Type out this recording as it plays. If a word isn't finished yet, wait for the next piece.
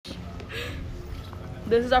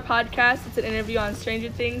this is our podcast. It's an interview on Stranger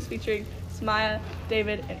Things featuring Samaya,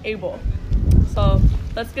 David, and Abel. So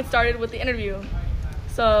let's get started with the interview.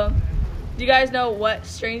 So, do you guys know what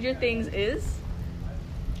Stranger Things is?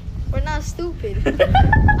 We're not stupid.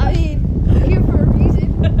 I mean, we're here for a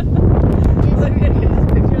reason. Look at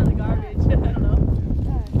this picture of the garbage. I don't know.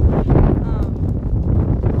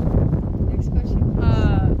 Next question.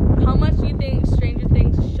 How much do you think Stranger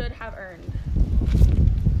Things should have earned?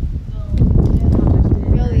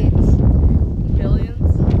 Billions.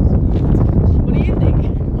 Billions? What do you think?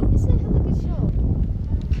 It's a hella good show.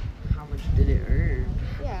 How much did it earn?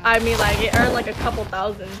 Yeah. I mean, like, it earned like a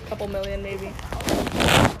couple million maybe.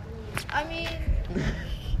 I mean,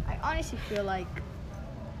 I honestly feel like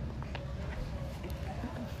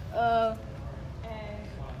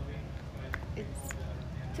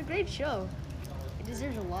it's a great show. It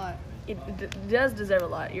deserves a lot. It does deserve a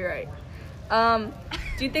lot, you're right.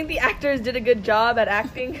 Do you think the actors did a good job at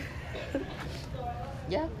acting?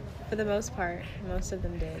 Yeah. For the most part, most of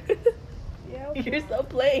them did. Yeah. You're so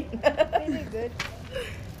plain. Really good.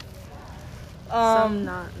 Some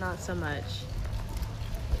not so much.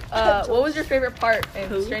 What was your favorite part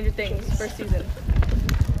in Stranger Things first season?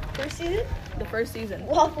 First season? The first season.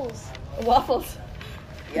 Waffles. Waffles.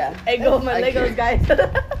 Yeah. Eggo my I Legos, guys.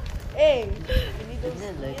 Hey. You need those,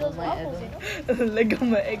 Isn't it you need Lego those my waffles, Eggo? you know? Lego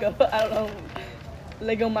my Eggo. I don't know.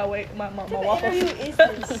 Lego my What type of waffles. interview is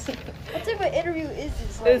this? What type of interview is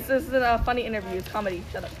this? Like, This isn't a funny interview. It's comedy.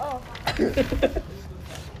 Shut up. oh.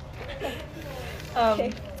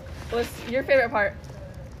 Okay. What's your favorite part?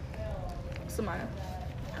 Samaya.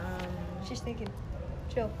 She's thinking.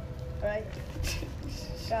 Chill. Alright?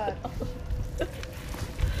 God.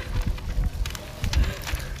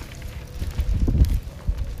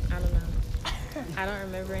 I don't know. I don't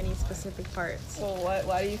remember any specific parts. So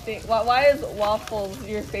why do you think? Why is waffles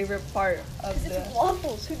your favorite part of Because the? it's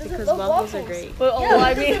waffles. Who doesn't Because love waffles waffles? are great. But Yeah, well,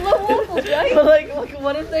 I who mean, doesn't love waffles, right? but like,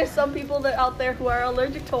 what if there's some people that out there who are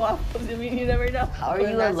allergic to waffles? I mean, you never know. How are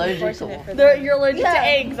Well, you that's allergic to unfortunate waffles? for You're allergic Yeah. to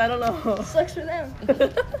eggs. I don't know. Sucks for them.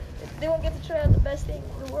 They won't get to try out the best thing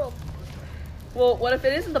in the world. Well, what if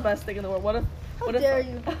it isn't the best thing in the world? What if? How What if? dare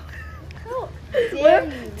you? How What dare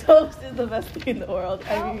you? if toast is the best thing in the world?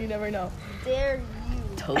 I mean, you never know. Dare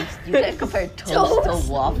you? Toast? You can't compare toast Toast.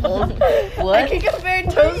 to waffles. I What? can compare Where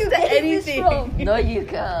are toast you to getting this anything. from? No, you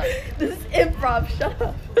can't. This is improv. Shut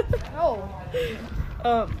up. No.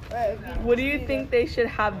 Right, What do you think they should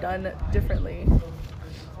have done differently?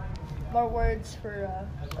 More words for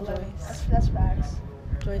 11. Joyce. That's facts.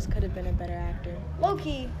 Joyce could have been a better actor. Low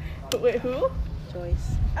key. Wait, who?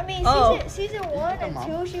 Joyce. I mean, Oh. season 1 and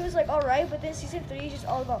Come 2, she was like alright, but then season 3 is just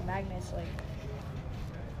all about magnets. Like,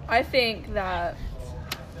 I think that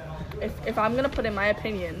if I'm gonna put in my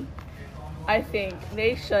opinion, I think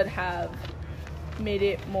they should have made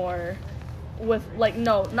it more with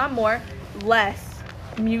not more, less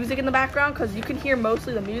music in the background, because you can hear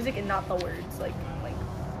mostly the music and not the words. Like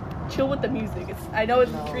chill with the music. I know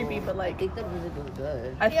it's No. creepy, but I like think the music was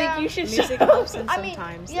good. I Yeah. think you should Music shut helps up. in I mean,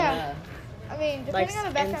 sometimes. yeah. I mean, depending Like, on the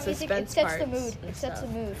in background music, it suspense sets the parts mood. and It sets the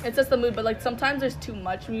stuff. mood. It's just the mood, but like sometimes there's too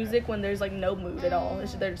much music when there's like no mood at all.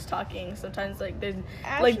 They're just talking. Sometimes like there's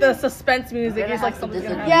like the Actually- suspense music We're gonna is like have to something's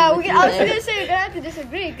gonna disagree. happen. Yeah, with I was you gonna there. say we're gonna have to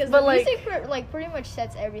disagree because But, the like- music pretty much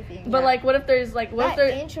sets everything. But like, what if there's like what if that there?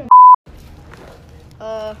 intro.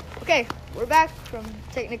 Okay, we're back from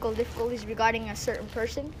technical difficulties regarding a certain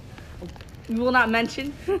person. We will not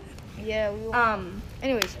mention. Yeah, we will.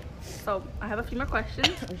 Anyways, So I have a few more questions.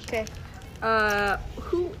 okay.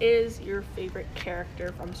 Who is your favorite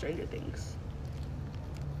character from Stranger Things?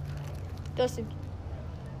 Dustin.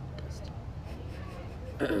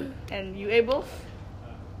 And you, Abel?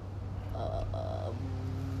 I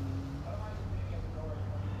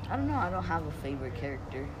don't know. I don't have a favorite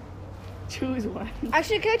character. Choose one.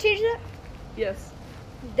 Actually, can I change that? Yes.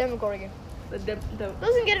 Demogorgon. The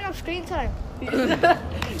Doesn't get enough screen time. you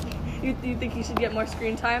think he should get more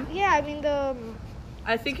screen time? Yeah, I mean the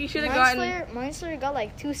I think he should have Mind Slayer got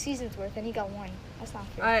like 2 seasons worth, and he got 1. That's not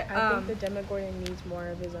fair. I think the Demogorgon needs more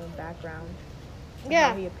of his own background. and Yeah.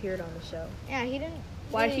 How he appeared on the show. Yeah, he didn't.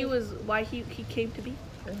 why really- he came to be.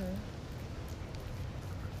 Mm-hmm.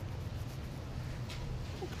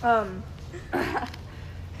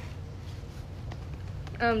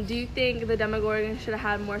 Do you think the Demogorgon should have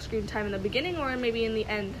had more screen time in the beginning or maybe in the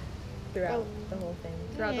end Throughout Oh. the whole thing.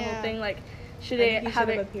 throughout the whole Yeah. thing? Like, should I they think he have should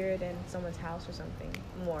it? have appeared in someone's house or something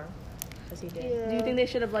more, as he did. Yeah. Do you think they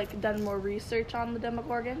should have like done more research on the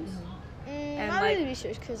Demogorgons? and, not like- really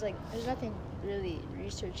research, because like there's nothing really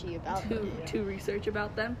researchy about them. To research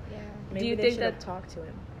about them? Yeah. Maybe you they think should have that- talked to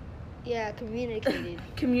him. Yeah, communicated.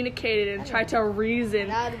 communicated and tried to reason.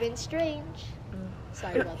 That would have been strange.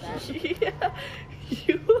 Sorry about that. Yeah,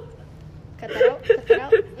 you. Cut that out. Cut that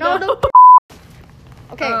out. No, no.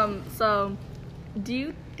 Okay. So, do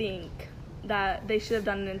you think that they should have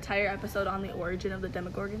done an entire episode on the origin of the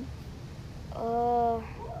Demogorgon?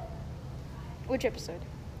 Which episode?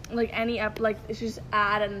 Like it's just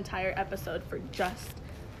add an entire episode for just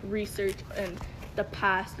research and the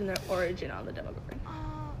past and the origin of the Demogorgon.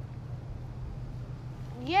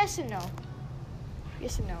 Yes and no.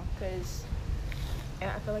 Yes and no, because And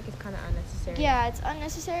I feel like it's kind of unnecessary. yeah, it's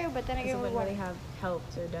unnecessary. But then Because again, it we wouldn't want. really have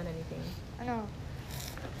helped or done anything. I know.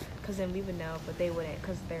 Because then we would know, but they wouldn't.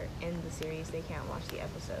 Because they're in the series, they can't watch the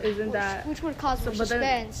episode. Isn't that Which would cause more but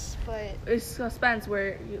then- suspense, but it's suspense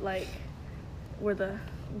where where the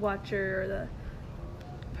watcher or the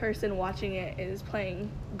person watching it is playing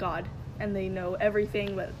God and they know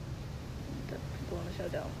everything, but the people on the show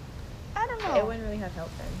don't. I don't know. It wouldn't really have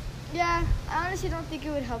helped then. Yeah, I honestly don't think it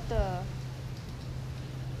would help the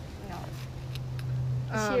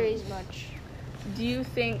series much. Do you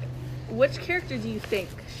think which character do you think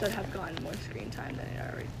should have gotten more screen time than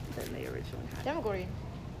they originally had? Demogorgon.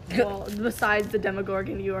 Well, besides the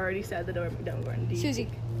Demogorgon, you already said the Demogorgon. Do you Susie.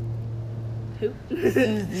 Who?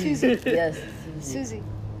 Susie. Yes, Susie. Susie.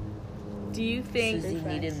 Do you think? Susie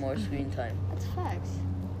needed more screen time. That's facts.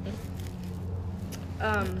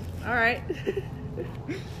 All right.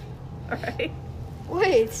 All right.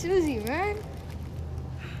 Wait, Susie, man.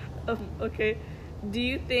 Okay. Do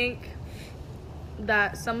you think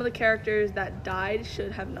that some of the characters that died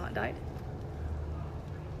should have not died?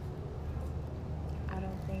 I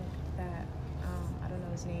don't think that, I don't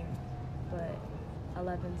know his name, but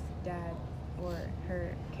Eleven's dad or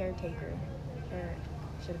her caretaker, Eric,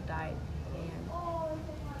 should have died. And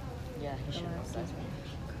Yeah, he the should last have died. season.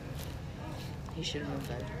 He should have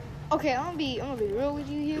died. Okay, I'm gonna be real with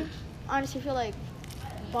you here. Honestly, I feel like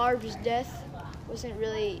Barb's death wasn't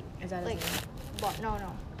really Is that like his name?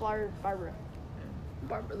 Barbara.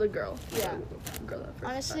 Barbara, the girl. Yeah. The girl that first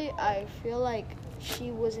Honestly, I feel like she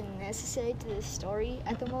wasn't necessary to the story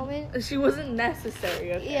at the moment. died. She wasn't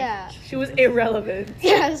necessary. Okay? Yeah. She was irrelevant.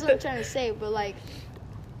 Yeah, that's what I'm trying to say. But like,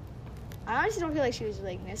 I honestly don't feel like she was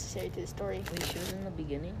like necessary to the story. Wait, she was in the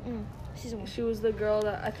beginning? Season 1. She was the girl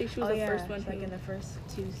that I think she was Oh, the yeah, first one. like who- in the first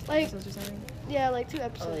two Like- episodes or something. Yeah, like 2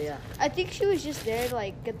 episodes. Oh, yeah. I think she was just there to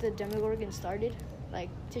like get the Demogorgon started, like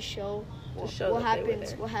to show show what that they were happens.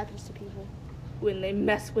 there. What happens to people. when they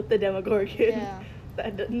mess with the Demogorgon. Yeah.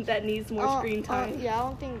 that needs more screen time. Yeah, I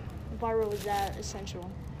don't think Barbara was that essential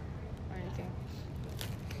or anything.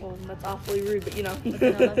 Well, that's awfully rude, but you know. But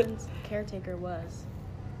then Eleven's caretaker was.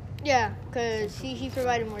 Yeah, because he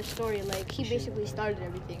provided more story. Like, he basically started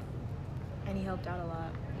everything. And he helped out a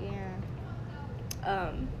lot.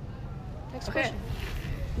 Yeah. Next Okay. question.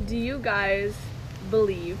 Do you guys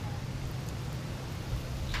believe?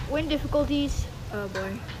 Win difficulties. Oh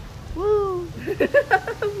boy. Woo.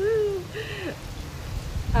 Woo.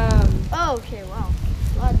 Oh, okay, wow.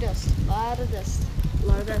 A lot of dust. A lot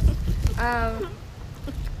of this.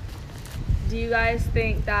 Do you guys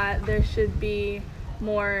think that there should be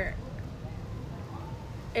more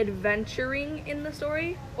adventuring in the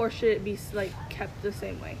story, or should it be like kept the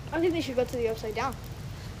same way? I think they should go to the Upside Down.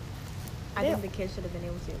 I Yeah. think the kids should have been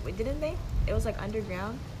able to. Wait, didn't they? It was like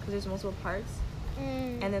underground because there's multiple parts.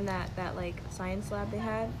 Mm, And then that like science lab they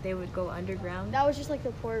had, they would go underground. that was just like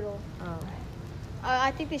the portal. Oh,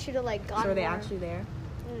 I think they should have like gone so are they more. actually there?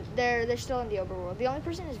 They're still in the overworld. The only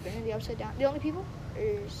person who's been in the Upside Down, the only people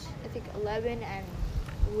is I think 11 and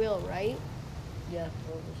Will, right? Yeah,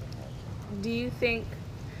 Will was in that. Do you think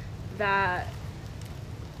that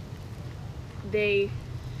they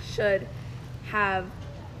should have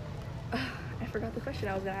I forgot the question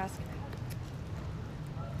I was gonna ask.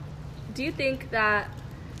 Do you think that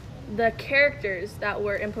the characters that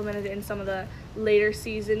were implemented in some of the later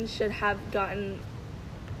seasons should have gotten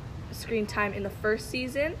screen time in the first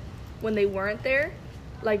season when they weren't there,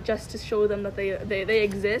 like just to show them that they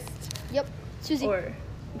exist? Yep. Susie. Or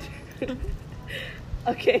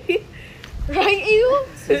okay. Right, you?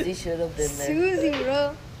 Susie should have been there. Susie,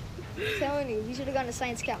 bro. I'm telling you, he should have gone to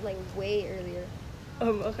science camp like way earlier.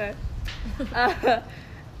 Okay.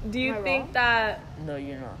 Do you Am I think wrong? that No,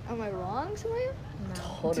 you're not. Am I wrong, Samaya?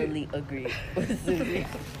 Totally agree with Susie.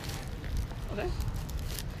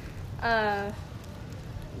 okay?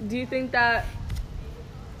 Do you think that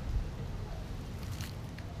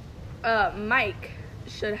Mike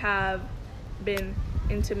should have been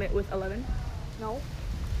intimate with 11? No.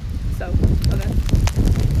 So, okay.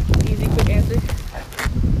 Easy, quick answer.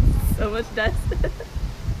 So much dust.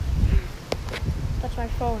 That's my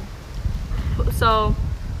phone. So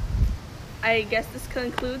I guess this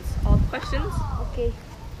concludes all the questions. Okay.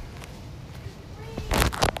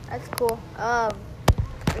 That's cool. I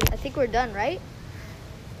think we're done, right?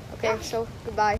 Okay, so goodbye.